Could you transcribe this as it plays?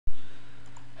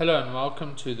Hello and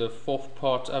welcome to the fourth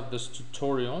part of this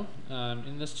tutorial.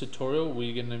 In this tutorial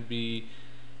we're going to be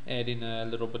adding a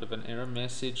little bit of an error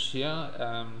message here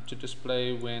to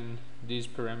display when these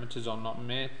parameters are not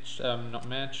matched.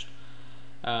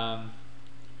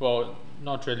 Well,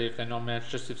 not really if they're not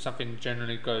matched, just if something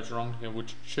generally goes wrong here,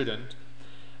 which shouldn't.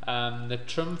 The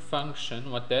trim function,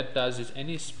 what that does is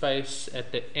any space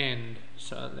at the end,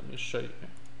 so let me show you.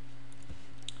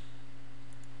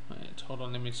 Wait, hold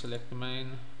on, let me select the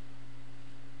main.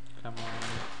 Come on.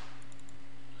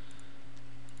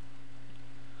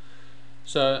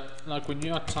 So, like when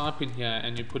you are typing here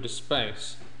and you put a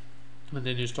space, and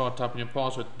then you start typing your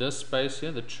password, this space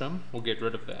here, the trim, will get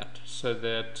rid of that, so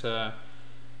that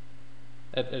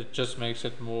it just makes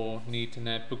it more neat and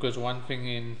that. Because one thing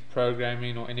in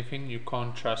programming or anything, you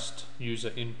can't trust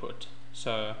user input.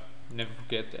 So never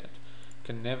forget that. You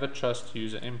can never trust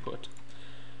user input.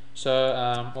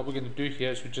 So what we're going to do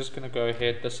here is we're just going to go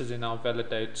ahead. This is in our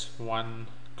validate1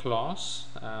 class.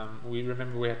 We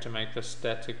had to make this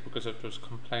static because it was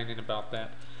complaining about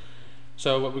that.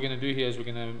 So what we're going to do here is we're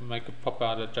going to make a pop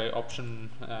out a jOption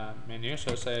menu.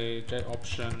 So say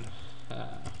jOption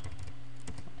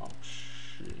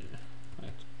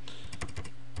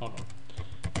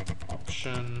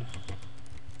option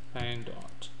pane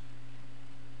dot,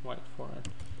 wait for it,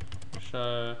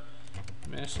 show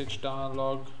message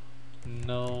dialog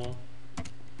null,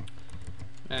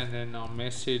 and then our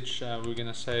message we're going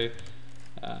to say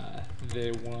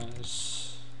there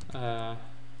was an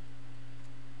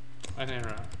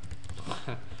error.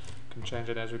 Can change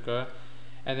it as we go.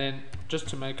 And then just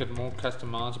to make it more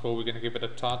customizable, we're going to give it a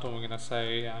title. We're going to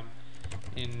say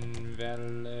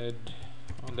invalid,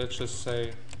 or let's just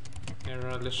say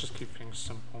error. Let's just keep things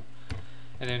simple.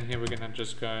 And then here we're going to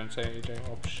just go and say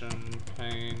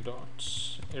jOptionPane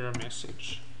dot error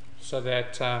message, so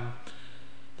that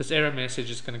this error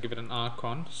message is going to give it an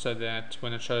icon, so that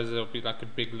when it shows, it'll be like a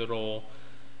big little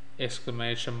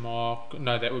exclamation mark.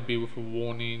 No, that would be with a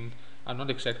warning. I'm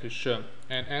not exactly sure.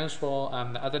 And as well,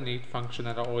 the other neat function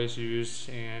that I always use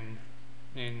in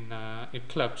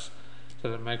Eclipse, so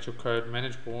that it makes your code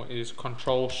manageable, is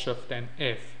Control Shift and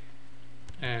F,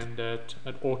 and it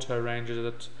auto arranges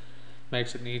it,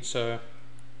 makes it neat so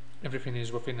everything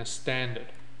is within a standard.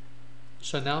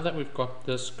 So now that we've got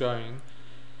this going,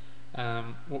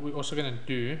 what we're also going to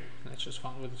do, let's just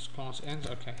find where this class ends.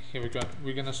 Okay, here we go.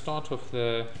 We're going to start with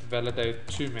the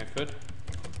validate2 method.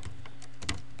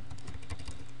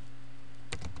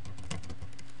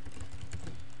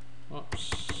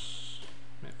 Oops,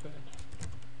 method.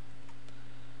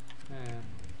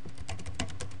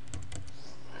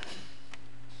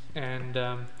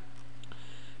 And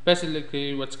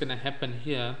basically what's going to happen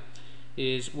here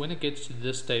is when it gets to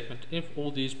this statement, if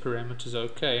all these parameters are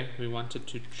okay, we want it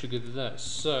to trigger this.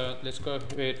 So let's go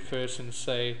ahead first and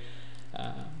say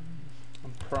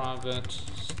private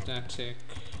static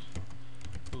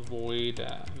void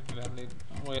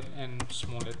valid and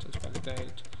small letters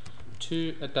validate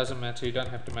 2. It doesn't matter, you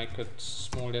don't have to make it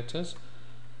small letters.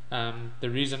 The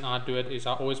reason I do it is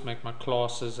I always make my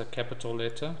classes a capital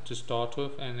letter to start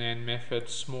with, and then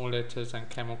methods small letters and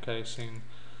camel casing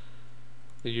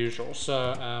the usual.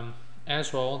 So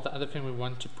as well, the other thing we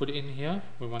want to put in here,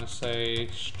 we want to say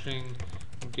string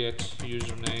get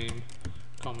username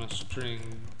comma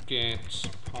string get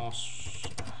pass.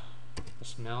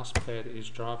 This mouse pad is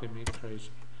driving me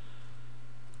crazy.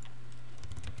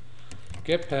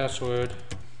 Get password,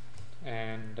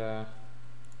 and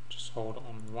just hold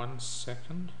on 1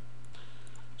 second.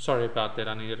 Sorry about that,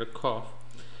 I needed a cough.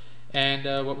 And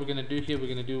what we're going to do here, we're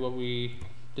going to do what we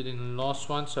did in the last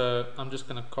one. So I'm just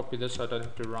going to copy this so I don't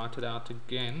have to write it out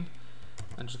again.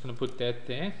 I'm just going to put that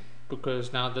there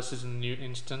because now this is a new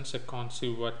instance. I can't see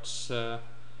what's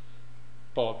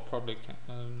Bob probably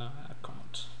can. No, I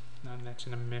can't. No, that's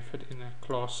in a method in a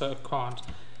class, so I can't.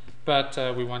 But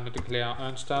we want to declare our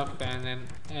own stuff, and then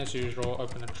as usual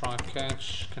open a try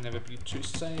catch. Can never be too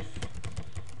safe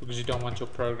because you don't want your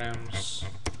programs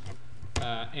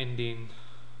ending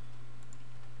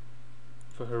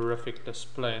for horrific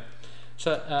display.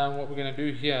 So what we're going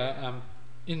to do here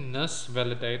in this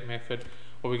validate method,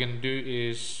 what we're going to do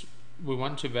is we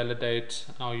want to validate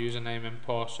our username and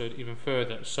password even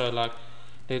further. So like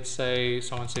let's say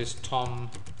someone says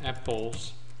Tom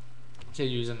Apples, their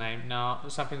username. Now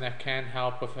something that can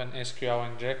help with an SQL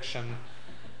injection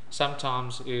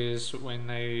sometimes is when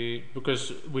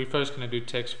because we're first going to do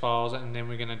text files and then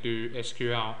we're going to do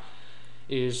SQL,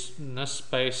 is this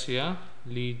space here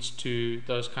leads to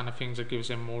those kind of things that gives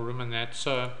them more room in that.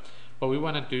 So what we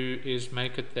want to do is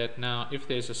make it that now if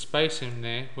there's a space in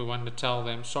there, we want to tell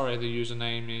them sorry, the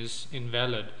username is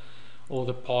invalid. or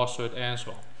the password as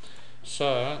well.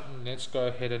 So let's go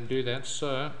ahead and do that.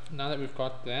 So now that we've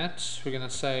got that, we're going to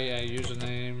say a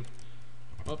username.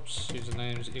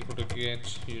 Username is equal to get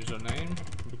username,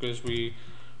 because we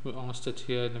asked it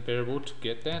here in the variable to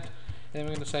get that. And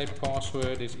we're going to say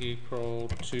password is equal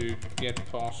to get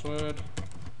password,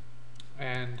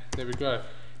 and there we go.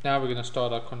 Now we're going to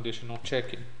start our conditional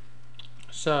checking.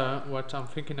 So what I'm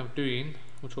thinking of doing,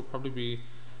 which will probably be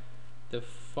the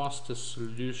fastest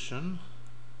solution,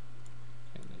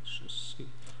 okay, let's just see.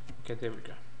 Okay, there we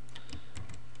go.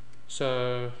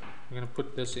 So we're going to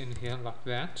put this in here like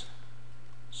that.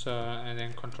 So, and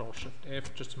then Control Shift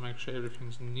F just to make sure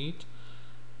everything's neat.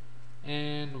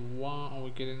 And why are we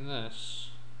getting this?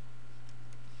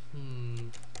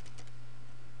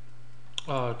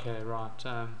 Oh, okay, right.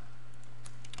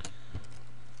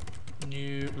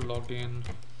 New login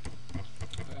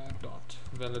dot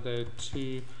validate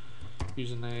to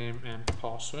username and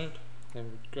password. There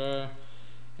we go.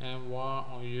 And why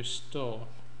are you still?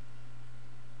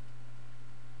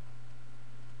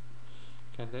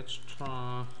 Okay, let's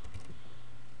try.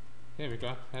 There we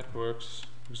go. That works,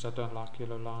 because I don't like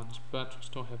yellow lines, but we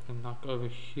still have them like over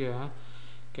here.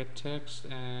 Get text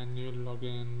and new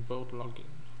login build login,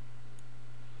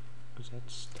 because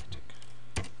that's static.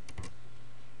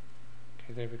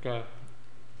 Okay, there we go.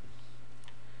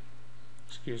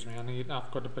 Excuse me,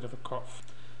 I've got a bit of a cough.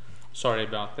 Sorry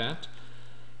about that.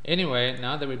 Anyway,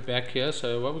 now that we're back here,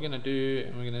 so what we're going to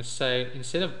do, we're going to say,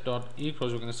 instead of dot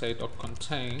equals, we're going to say dot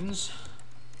contains.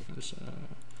 So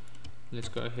let's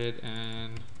go ahead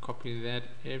and copy that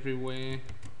everywhere,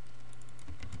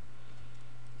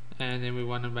 and then we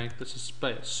want to make this a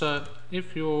space. So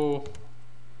if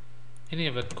any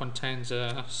of it contains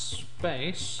a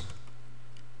space,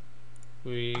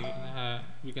 we're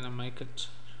gonna make it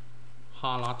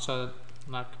highlight. So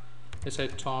like, let's say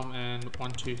Tom and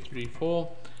 1 2 3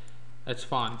 4, that's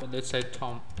fine. But let's say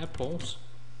Tom Apples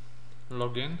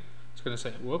login, it's gonna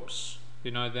say whoops,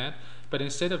 you know that. But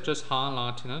instead of just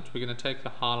highlighting it, we're going to take the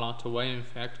highlight away, in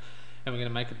fact, and we're going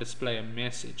to make it display a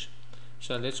message.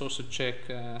 So let's also check.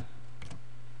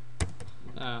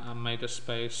 I made a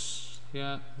space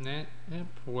here. Yep,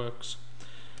 works.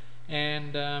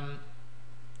 And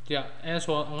yeah, as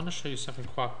well, I want to show you something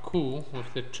quite cool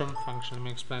with the trim function. Let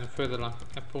me explain it further. Like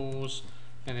apples,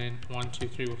 and then 1 2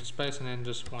 3 with a space, and then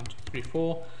just 1 2 3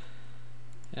 4.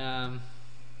 Well,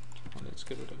 let's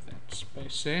get rid of that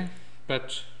space there.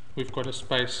 But we've got a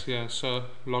space here, so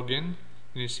login,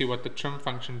 and you see what the trim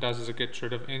function does is it gets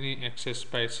rid of any excess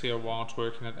space here while it's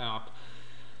working it out,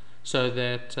 so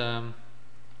that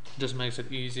just makes it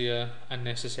easier.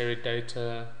 Unnecessary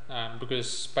data, because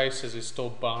spaces is still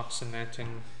bytes and that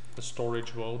in the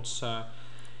storage world. So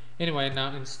anyway,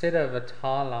 now instead of it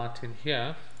highlighting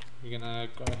here, we're gonna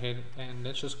go ahead and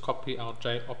let's just copy our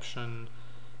JOptionPane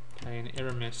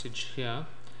error message here,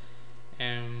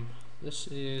 and this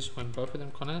is when both of them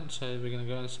connect. So we're going to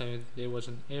go and say there was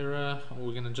an error, or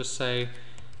we're going to just say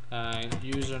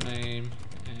username,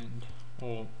 and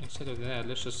or instead of that,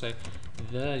 let's just say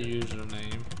the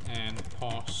username and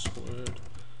password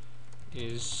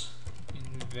is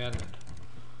invalid.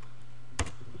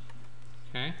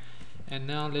 Okay, and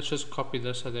now let's just copy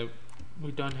this so that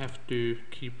we don't have to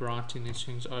keep writing these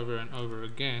things over and over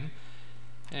again.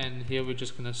 And here we're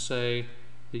just going to say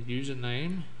the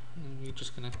username, and we're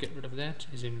just going to get rid of that,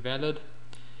 is invalid.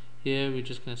 Here we're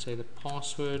just going to say the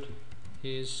password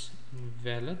is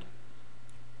invalid.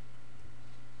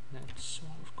 That's why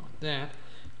we've got that.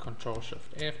 Control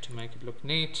Shift F to make it look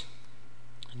neat,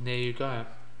 and there you go.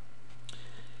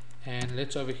 And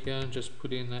let's over here just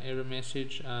put in the error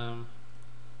message.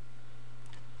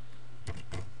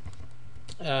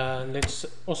 Let's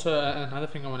also, another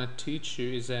thing I want to teach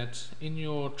you is that in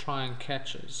your try and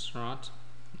catches, right,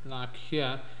 like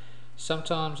here,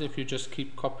 sometimes if you just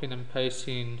keep copying and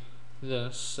pasting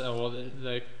this, or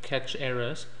the catch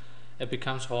errors, it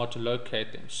becomes hard to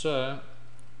locate them. So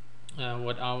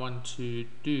what I want to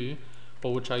do,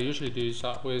 or which I usually do, is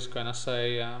I always going to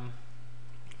say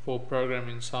for program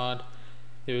inside,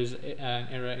 there is an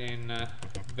error in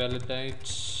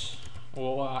validate,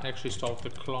 or I actually start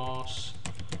with the class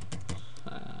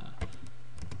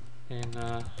in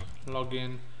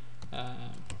login,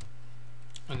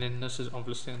 and then this is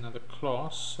obviously another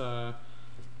class, so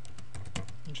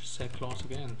just say class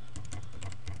again,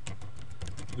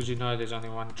 because you know there's only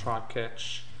one try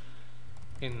catch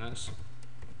in this.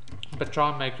 But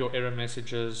try and make your error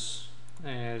messages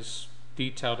as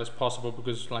detailed as possible,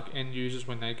 because like end users,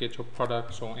 when they get your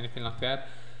products or anything like that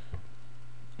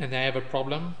and they have a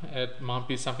problem, it might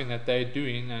be something that they're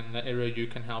doing, and the error, you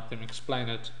can help them explain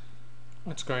it,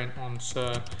 what's going on.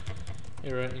 So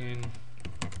error in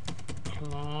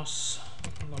class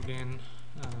login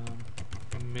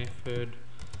method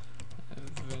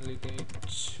validate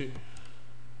to.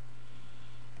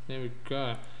 There we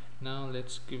go. Now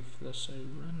let's give this a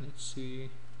run. Let's see.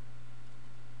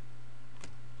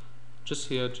 Just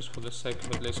here, just for the sake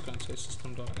of it, let's go and say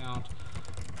system.out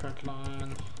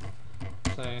println,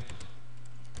 say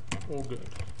all good.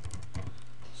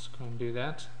 Let's go and do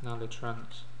that. Now let's run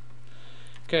it.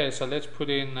 Okay, so let's put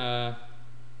in like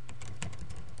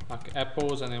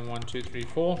apples and then 1, 2, 3,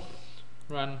 4.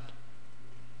 Run.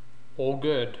 All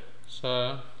good.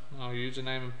 So our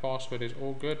username and password is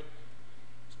all good.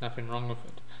 There's nothing wrong with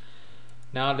it.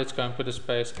 Now let's go and put a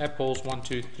space. Apples 1,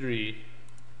 2, 3.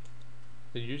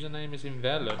 The username is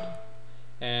invalid.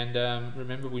 And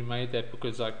remember, we made that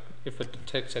because like if it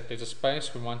detects that there's a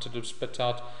space, we wanted to spit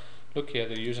out, look here,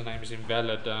 the username is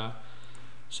invalid.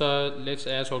 So let's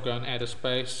as well go and add a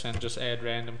space and just add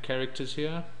random characters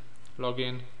here.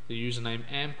 Login, the username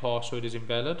and password is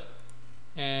invalid.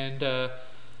 And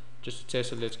just to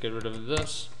test it, let's get rid of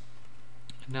this.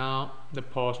 Now the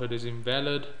password is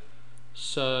invalid,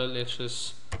 so let's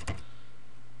just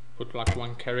put like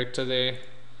one character there.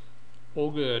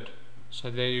 All good.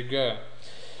 So there you go.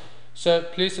 So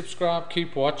please subscribe,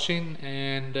 keep watching,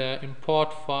 and in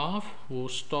part 5 we'll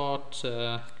start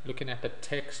looking at the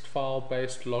text file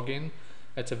based login.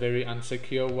 It's a very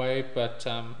unsecure way, but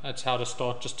it's how to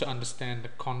start just to understand the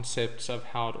concepts of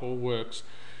how it all works.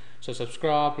 So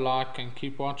subscribe, like, and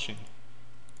keep watching.